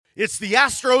It's the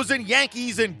Astros and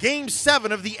Yankees in Game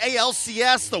 7 of the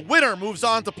ALCS. The winner moves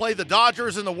on to play the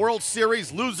Dodgers in the World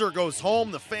Series. Loser goes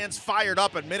home. The fans fired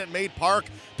up at Minute Maid Park.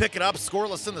 Pick it up,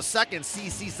 scoreless in the second.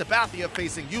 CC Sabathia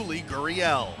facing Yuli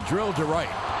Gurriel. Drilled to right.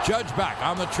 Judge back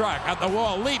on the track, at the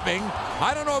wall, leaping.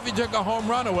 I don't know if he took a home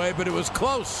run away, but it was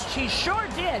close. She sure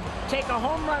did take a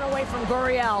home run away from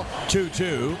Gurriel.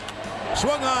 2-2.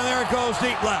 Swung on, there it goes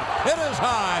deep left. It is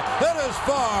high, it is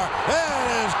far,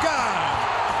 it is gone.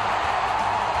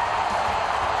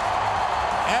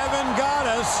 Evan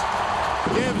Gattis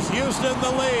gives Houston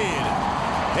the lead.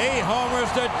 He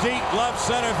homers to deep left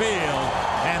center field,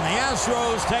 and the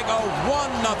Astros take a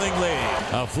 1-0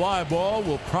 lead. A fly ball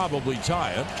will probably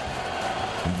tie it.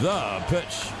 The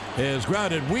pitch is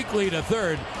grounded weakly to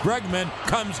third. Bregman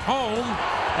comes home,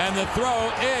 and the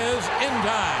throw is in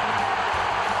time.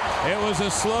 It was a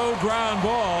slow ground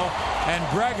ball, and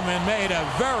Bregman made a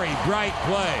very bright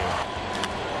play.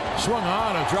 Swung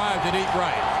on, a drive to deep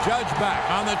right. Judge back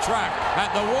on the track,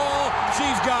 at the wall,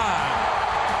 she's gone.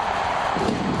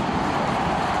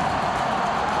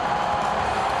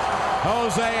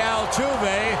 Jose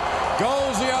Altuve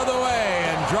goes the other way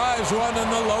and drives one in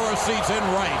the lower seats in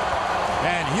right.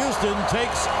 And Houston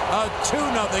takes a 2-0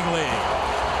 lead.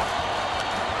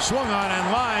 Swung on and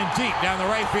line deep down the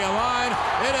right field line.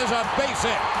 It is a base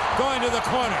hit going to the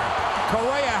corner.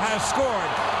 Correa has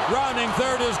scored. Rounding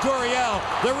third is Gurriel.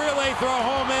 The relay throw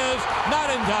home is not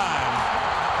in time.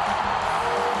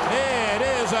 It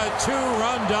is a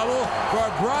 2-run double for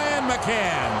Brian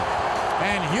McCann.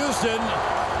 And Houston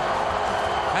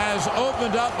has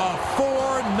opened up a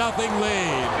 4-0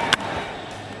 lead.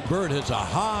 Bird hits a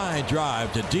high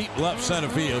drive to deep left center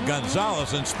field.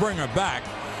 Gonzalez and Springer back.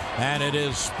 And it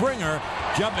is Springer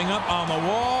jumping up on the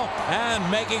wall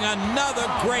and making another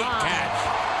great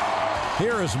catch.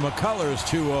 Here is McCullers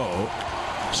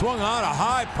 2-0. Swung on, a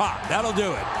high pop. That'll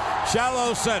do it.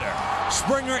 Shallow center.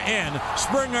 Springer in.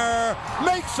 Springer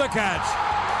makes the catch.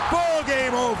 Ball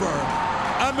game over.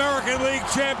 American League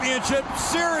Championship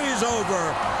Series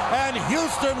over. And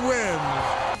Houston wins.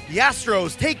 The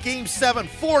Astros take Game 7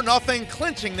 4-0,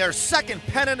 clinching their second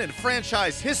pennant in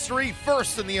franchise history,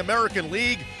 first in the American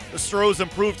League. The Stros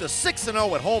improved to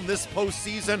 6-0 at home this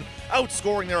postseason,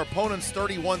 outscoring their opponents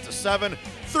 31-7.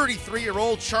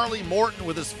 33-year-old Charlie Morton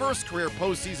with his first career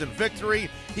postseason victory.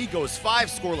 He goes 5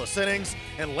 scoreless innings,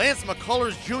 and Lance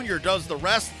McCullers Jr. does the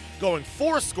rest, going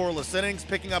 4 scoreless innings,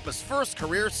 picking up his first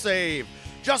career save.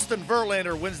 Justin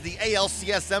Verlander wins the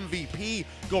ALCS MVP,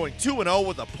 going 2-0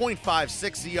 with a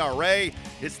 .56 ERA.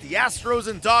 It's the Astros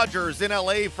and Dodgers in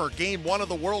LA for Game 1 of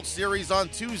the World Series on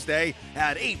Tuesday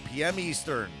at 8 p.m.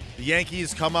 Eastern. The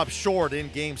Yankees come up short in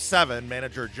Game 7.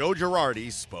 Manager Joe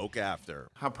Girardi spoke after.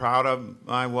 How proud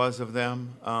I was of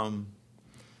them.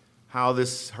 How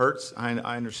this hurts, I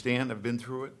understand. I've been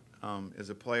through it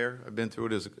as a player. I've been through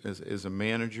it as a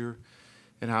manager,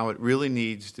 and how it really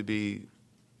needs to be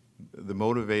the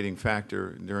motivating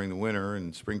factor during the winter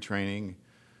and spring training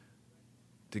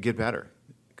to get better,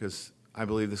 because I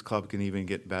believe this club can even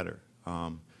get better.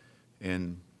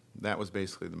 And that was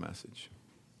basically the message.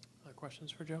 Other questions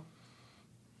for Joe?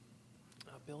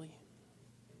 Billy?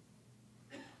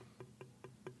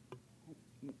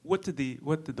 What did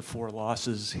the 4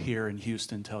 losses here in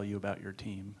Houston tell you about your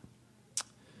team?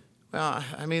 Well,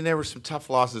 I mean, there were some tough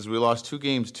losses. We lost 2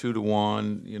 games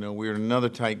 2-1. You know, we were in another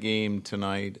tight game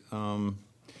tonight. I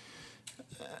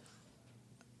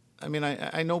mean,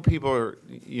 I know people are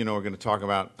going to talk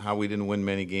about how we didn't win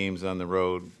many games on the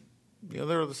road. You know,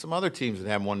 there are some other teams that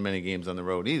haven't won many games on the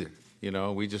road either. You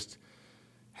know, we just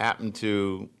happened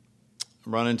to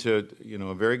run into,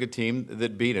 a very good team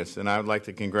that beat us. And I would like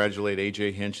to congratulate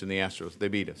A.J. Hinch and the Astros. They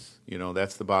beat us. You know,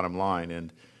 that's the bottom line.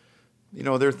 And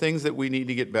there are things that we need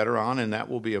to get better on, and that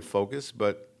will be a focus.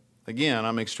 But, again,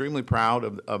 I'm extremely proud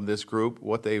of this group,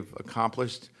 what they've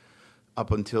accomplished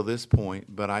up until this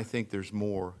point. But I think there's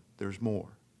more. There's more.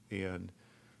 And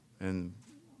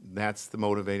that's the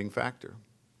motivating factor.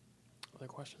 Other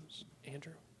questions?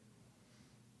 Andrew?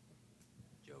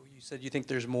 Joe, you said you think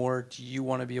there's more. Do you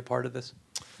want to be a part of this?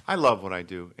 I love what I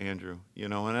do, Andrew.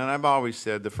 And I've always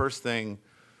said the first thing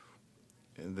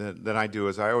that I do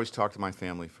is I always talk to my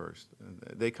family first.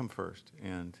 They come first,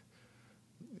 and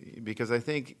because I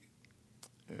think,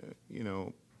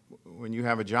 when you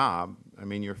have a job, I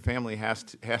mean, your family has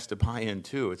to buy in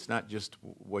too. It's not just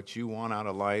what you want out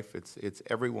of life; it's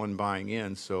everyone buying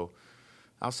in. So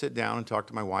I'll sit down and talk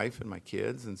to my wife and my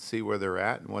kids and see where they're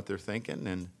at and what they're thinking,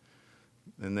 and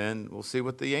then we'll see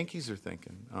what the Yankees are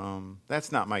thinking.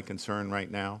 That's not my concern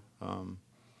right now.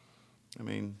 I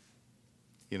mean,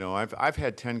 You know, I've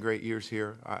had 10 great years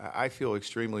here. I feel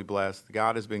extremely blessed.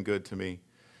 God has been good to me,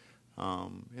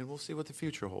 and we'll see what the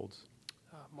future holds.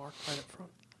 Mark, right up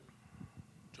front.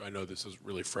 I know this is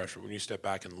really fresh, but when you step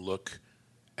back and look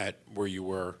at where you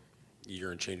were a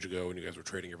year and change ago when you guys were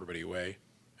trading everybody away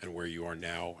and where you are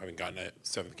now, having gotten a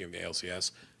 7th game of the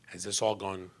ALCS, has this all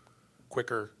gone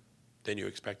quicker than you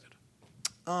expected?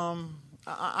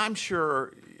 I'm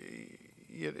sure,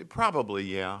 probably,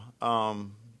 yeah.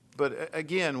 But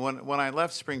again, when I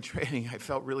left spring training, I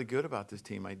felt really good about this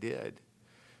team. I did.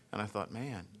 And I thought,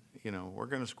 man, you know, we're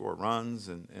going to score runs,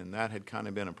 and that had kind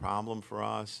of been a problem for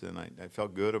us. And I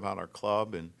felt good about our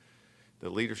club and the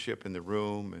leadership in the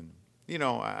room. And, you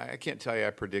know, I can't tell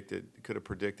you could have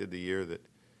predicted the year that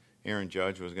Aaron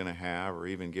Judge was going to have, or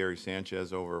even Gary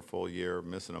Sanchez over a full year,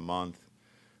 missing a month.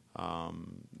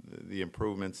 The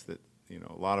improvements that, you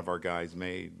know, a lot of our guys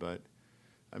made. But,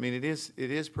 I mean, it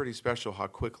is pretty special how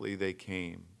quickly they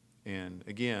came. And,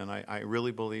 again, I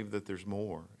really believe that there's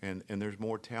more. And there's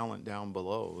more talent down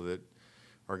below that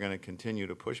are going to continue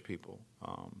to push people.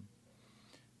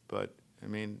 But, I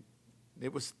mean,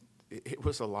 it was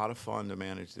a lot of fun to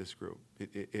manage this group.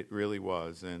 It really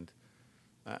was. And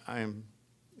I'm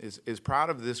as proud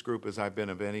of this group as I've been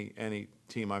of any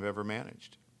team I've ever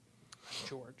managed.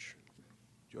 George.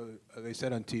 Joe, they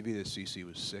said on TV that CC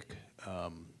was sick.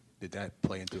 Did that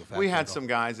play into a factor? We had some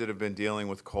guys that have been dealing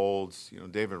with colds. You know,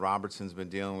 David Robertson's been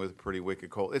dealing with a pretty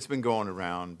wicked cold. It's been going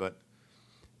around, but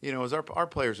you know, as our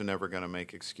players are never going to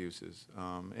make excuses.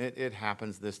 It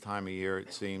happens this time of year,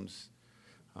 it seems.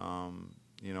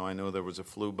 You know, I know there was a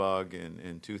flu bug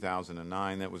in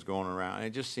 2009 that was going around.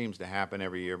 It just seems to happen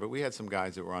every year. But we had some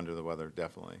guys that were under the weather,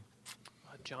 definitely.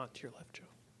 John, to your left, Joe.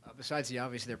 Besides the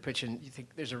obvious, they're pitching. You think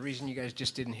there's a reason you guys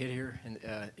just didn't hit here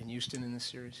in Houston in this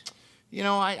series? You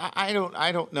know, I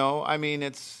don't know. I mean,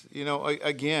 it's, you know,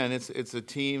 again, it's a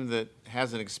team that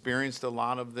hasn't experienced a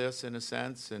lot of this in a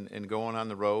sense, and going on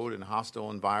the road in hostile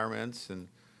environments. And,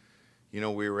 you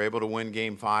know, we were able to win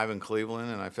Game 5 in Cleveland,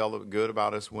 and I felt good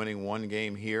about us winning one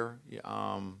game here.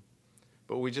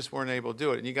 But we just weren't able to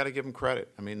do it. And you got to give them credit.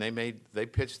 I mean, they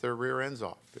pitched their rear ends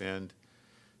off, and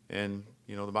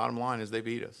you know, the bottom line is they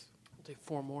beat us. We'll take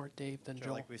 4 more, Dave, then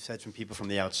Joel. Like we've said, some people from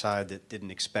the outside that didn't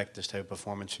expect this type of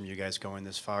performance from you guys going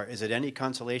this far. Is it any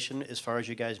consolation as far as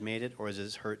you guys made it, or is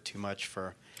it hurt too much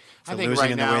for I think losing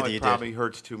right in the way now that it you probably did?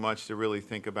 hurts too much to really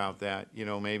think about that. You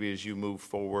know, maybe as you move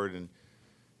forward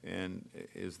and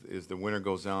as the winter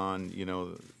goes on, you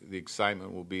know, the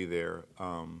excitement will be there,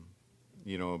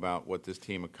 you know, about what this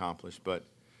team accomplished. But,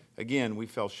 again, we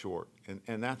fell short,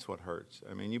 and that's what hurts.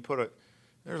 I mean,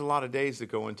 there's a lot of days that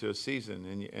go into a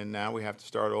season, and now we have to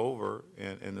start over,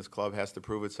 and this club has to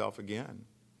prove itself again.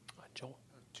 Joel.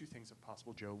 2 things if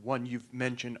possible, Joe. One, you've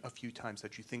mentioned a few times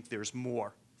that you think there's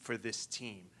more for this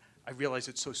team. I realize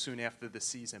it's so soon after the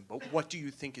season, but what do you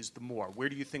think is the more? Where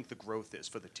do you think the growth is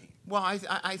for the team? Well,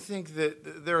 I think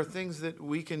that there are things that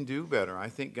we can do better. I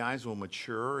think guys will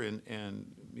mature, and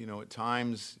you know, at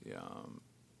times,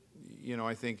 you know,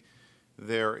 I think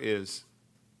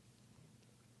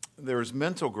there's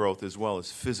mental growth as well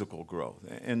as physical growth.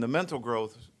 And the mental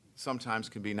growth sometimes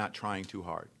can be not trying too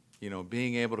hard, you know,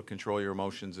 being able to control your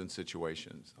emotions in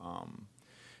situations. And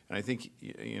I think,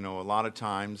 you know, a lot of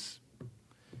times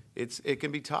it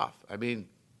can be tough. I mean,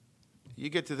 you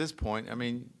get to this point, I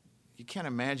mean, you can't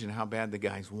imagine how bad the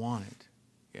guys want it.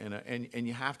 And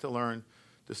you have to learn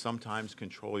to sometimes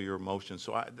control your emotions.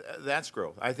 So that's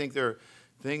growth. I think there are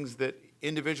things that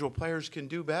individual players can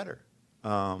do better.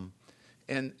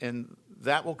 And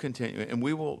that will continue. And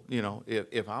we will, you know,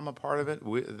 if I'm a part of it,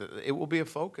 it will be a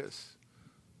focus.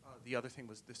 The other thing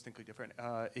was distinctly different,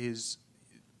 is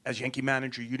as Yankee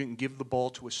manager, you didn't give the ball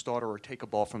to a starter or take a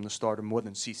ball from the starter more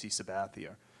than CC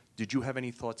Sabathia. Did you have any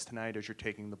thoughts tonight as you're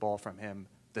taking the ball from him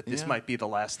that this might be the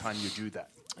last time you do that?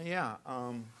 Yeah.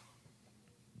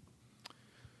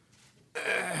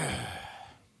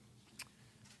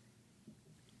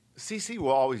 CC will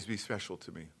always be special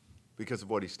to me because of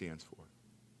what he stands for.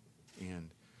 And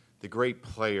the great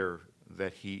player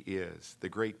that he is, the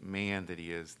great man that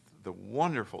he is, the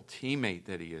wonderful teammate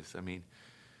that he is. I mean,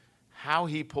 how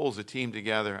he pulls a team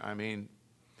together, I mean,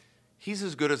 he's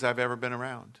as good as I've ever been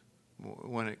around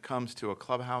when it comes to a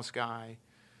clubhouse guy,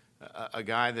 a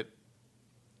guy that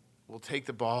will take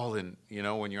the ball and, you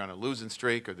know, when you're on a losing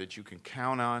streak or that you can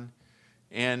count on,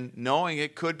 and knowing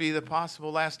it could be the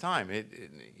possible last time.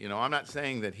 You know, I'm not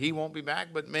saying that he won't be back,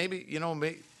 but maybe, you know,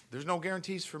 there's no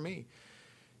guarantees for me.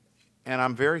 And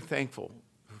I'm very thankful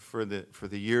for the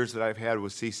years that I've had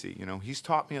with CC. You know, he's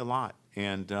taught me a lot,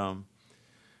 and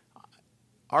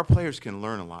our players can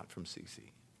learn a lot from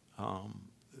CC.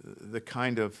 the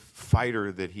kind of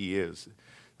fighter that he is,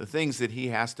 the things that he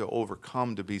has to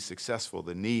overcome to be successful,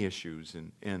 the knee issues,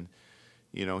 and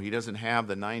you know, he doesn't have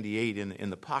the 98 in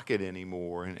the pocket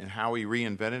anymore, and how he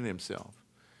reinvented himself.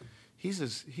 He's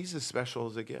as special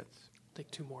as it gets.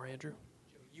 Take two more, Andrew.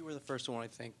 You were the first one, I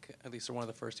think, at least one of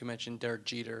the first who mentioned Derek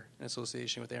Jeter in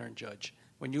association with Aaron Judge.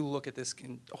 When you look at this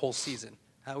whole season,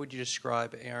 how would you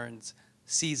describe Aaron's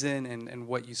season and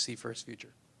what you see for his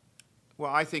future?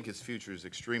 Well, I think his future is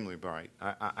extremely bright.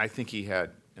 I think he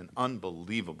had an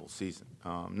unbelievable season.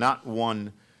 Not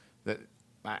one that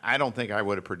I don't think I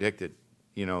would have predicted,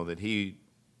 you know, that he,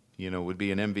 you know, would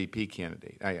be an MVP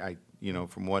candidate. I you know,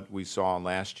 from what we saw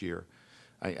last year,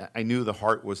 I knew the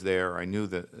heart was there. I knew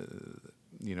that,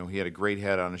 you know, he had a great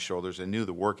head on his shoulders. I knew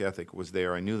the work ethic was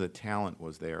there. I knew the talent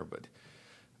was there. But,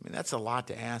 I mean, that's a lot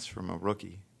to ask from a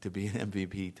rookie to be an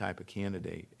MVP type of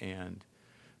candidate. And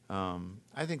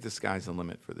I think the sky's the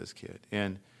limit for this kid.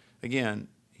 And, again,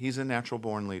 he's a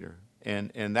natural-born leader.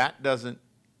 And that doesn't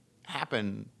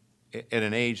happen at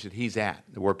an age that he's at,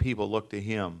 where people look to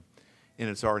him, and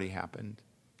it's already happened.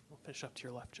 We'll finish up to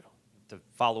your left, Joe. To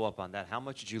follow up on that, how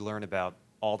much did you learn about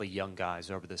all the young guys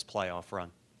over this playoff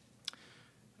run?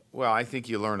 Well, I think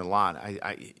you learn a lot.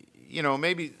 You know,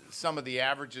 maybe some of the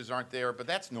averages aren't there, but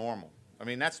that's normal. I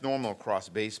mean, that's normal across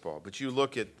baseball. But you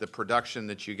look at the production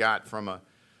that you got from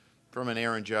an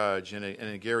Aaron Judge and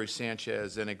a Gary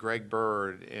Sanchez and a Greg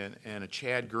Bird and a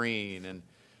Chad Green and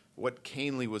what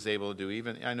Canely was able to do.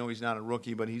 Even I know he's not a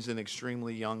rookie, but he's an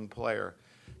extremely young player.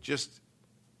 Just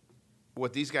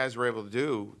what these guys were able to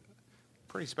do,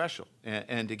 pretty special.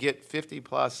 And to get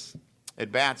 50-plus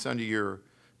at-bats under your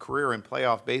career in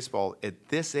playoff baseball at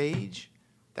this age,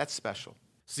 that's special.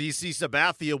 CC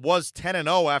Sabathia was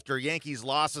 10-0 after Yankees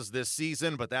losses this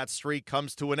season, but that streak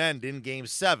comes to an end in Game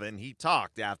 7. He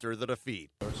talked after the defeat.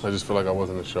 I just feel like I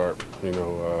wasn't as sharp. You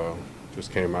know,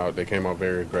 just came out. They came out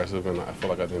very aggressive, and I feel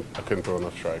like I couldn't throw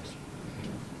enough strikes.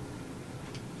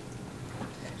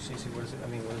 CC, what does it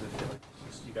feel like?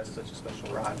 You guys such a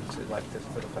special ride to like this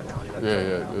for the finale.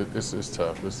 It's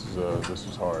tough. This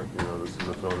is hard. You know, this is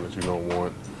a feeling that you don't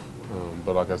want.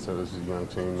 But like I said, this is a young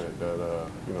team that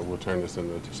you know, will turn this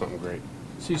into something great.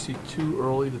 CC, too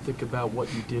early to think about what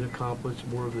you did accomplish,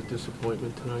 more of the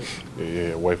disappointment tonight?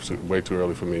 Yeah, way too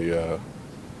early for me. I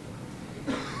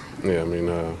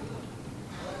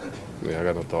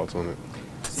got no thoughts on it.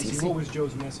 CC, what was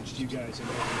Joe's message to you guys?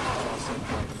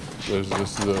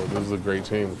 This is a great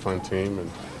team, a fun team, and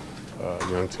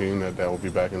a young team that will be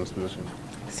back in this position.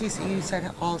 CC, you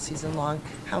said all season long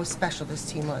how special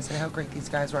this team was and how great these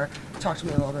guys were. Talk to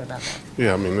me a little bit about that.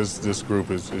 Yeah, I mean, this group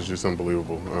is just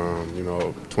unbelievable. You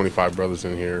know, 25 brothers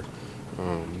in here.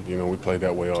 You know, we played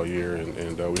that way all year,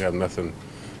 and we have nothing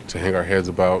to hang our heads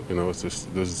about. You know, it's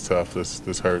just, this is tough.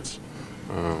 This hurts.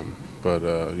 But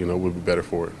you know, we'll be better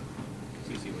for it.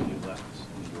 CC, when you left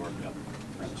New York up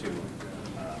 2, do you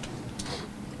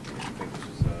think this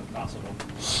was possible?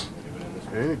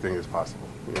 Anything is possible.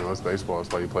 You know, it's baseball. It's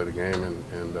why you play the game,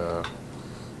 and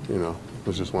you know,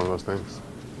 it's just one of those things.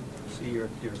 So you're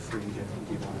free. Do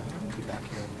you want to be back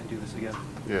here and do this again?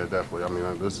 Yeah, definitely. I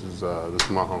mean, this is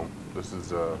my home. This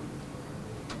is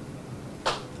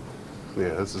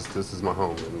this is my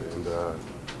home, and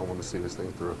I want to see this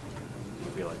thing through. Do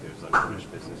you feel like there's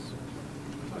unfinished business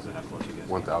because of how close you guys?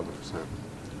 1,000%.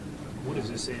 What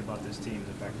does this say about this team,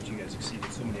 the fact that you guys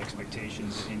exceeded so many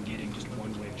expectations in getting just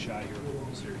one win shot here in the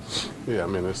World Series? Yeah, I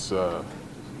mean, it's, you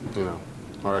know,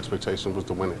 our expectation was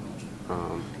to win it.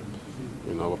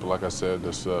 You know, but like I said,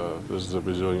 this is a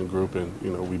resilient group, and,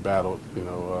 you know, we battled, you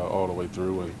know, all the way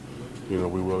through, and, you know,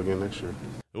 we will again next year.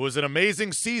 It was an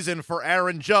amazing season for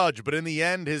Aaron Judge, but in the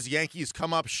end, his Yankees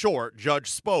come up short. Judge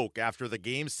spoke after the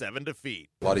Game 7 defeat.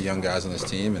 A lot of young guys on this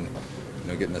team, and, you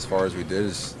know, getting as far as we did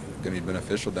is going to be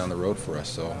beneficial down the road for us.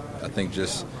 So I think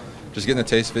just getting a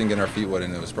taste of it and getting our feet wet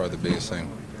in it was probably the biggest thing.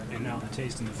 And now the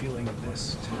taste and the feeling of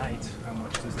this tonight, how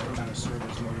much does that kind of serve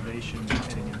as motivation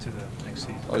heading into the next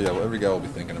season? Oh yeah, well, every guy will be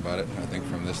thinking about it. I think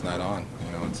from this night on,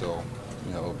 you know, until,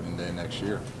 you know, opening day next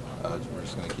year, we're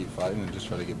just going to keep fighting and just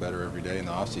try to get better every day in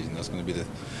the off season. That's going to be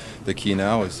the key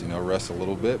now is, you know, rest a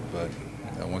little bit, but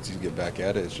once you get back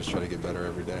at it, it's just try to get better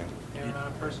every day. And on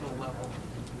a personal level,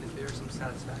 is there some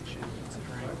satisfaction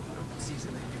considering the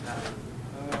season that you've had?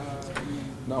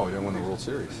 No, we didn't win the World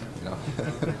Series. You know,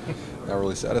 not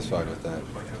really satisfied with that.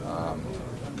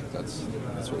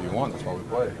 That's what you want. That's why we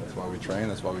play. That's why we train.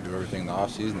 That's why we do everything in the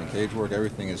off season, the cage work.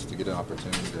 Everything is to get an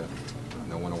opportunity to, you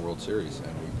know, win a World Series,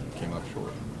 and we came up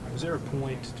short. Was there a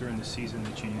point during the season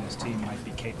that you knew this team might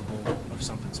be capable of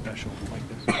something special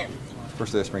like this?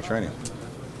 First day of spring training.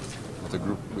 With the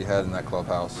group we had in that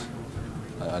clubhouse,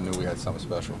 I knew we had something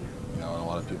special. You know, and a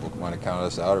lot of people might have counted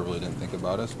us out or really didn't think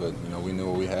about us, but you know, we knew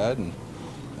what we had, and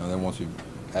then once we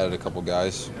added a couple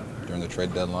guys during the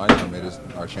trade deadline, it made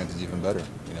our chances even better.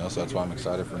 You know, so that's why I'm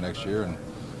excited for next year and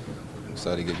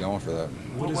excited to get going for that.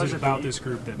 What is it about this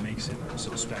group that makes it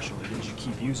so special? As you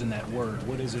keep using that word,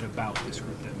 what is it about this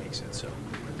group that makes it so?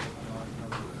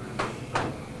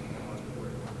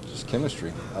 Just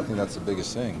chemistry. I think that's the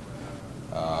biggest thing.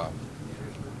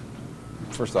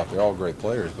 First off, they're all great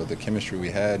players, but the chemistry we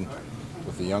had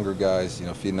with the younger guys, you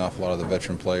know, feeding off a lot of the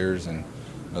veteran players, and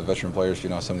the veteran players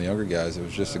feeding off some of the younger guys, it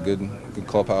was just a good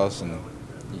clubhouse, and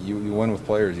you win with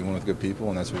players, you win with good people,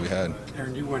 and that's what we had.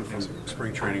 Aaron, you went from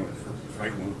spring training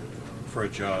fighting for a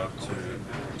job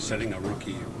to setting a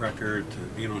rookie record to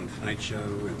being on Tonight Show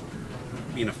and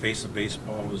being a face of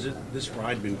baseball. Was this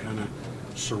ride been kind of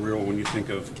surreal when you think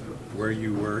of where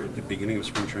you were at the beginning of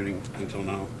spring training until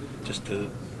now, just to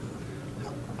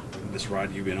this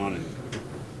ride you've been on?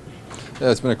 Yeah,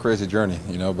 it's been a crazy journey,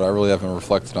 you know, but I really haven't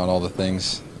reflected on all the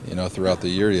things, you know, throughout the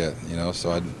year yet, you know,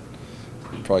 so I'd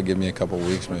probably give me a couple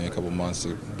weeks, maybe a couple months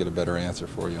to get a better answer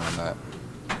for you on that.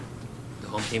 The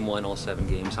home team won all 7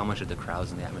 games. How much did the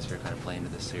crowds and the atmosphere kind of play into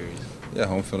this series? Yeah,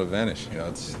 home field advantage, you know,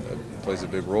 it plays a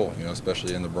big role, you know,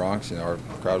 especially in the Bronx. You know, our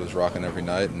crowd was rocking every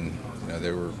night, and, you know,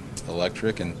 they were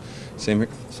electric, and same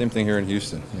thing here in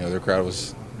Houston. You know, their crowd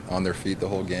was on their feet the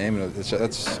whole game, and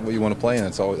that's what you want to play in.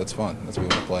 That's fun. That's what we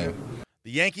want to play in.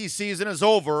 The Yankees season is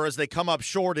over as they come up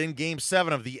short in Game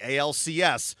 7 of the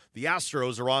ALCS. The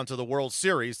Astros are on to the World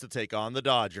Series to take on the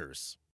Dodgers.